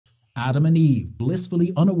Adam and Eve, blissfully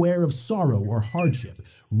unaware of sorrow or hardship,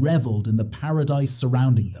 reveled in the paradise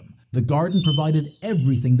surrounding them. The garden provided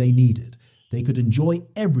everything they needed. They could enjoy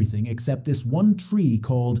everything except this one tree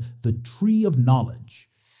called the Tree of Knowledge.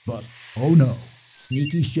 But, oh no,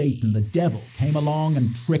 sneaky Satan, the devil, came along and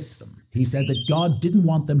tricked them. He said that God didn't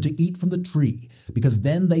want them to eat from the tree because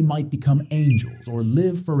then they might become angels or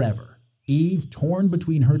live forever. Eve, torn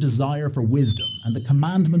between her desire for wisdom and the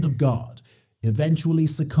commandment of God, eventually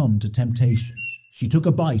succumbed to temptation. She took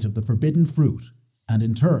a bite of the forbidden fruit and,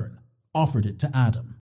 in turn, offered it to Adam.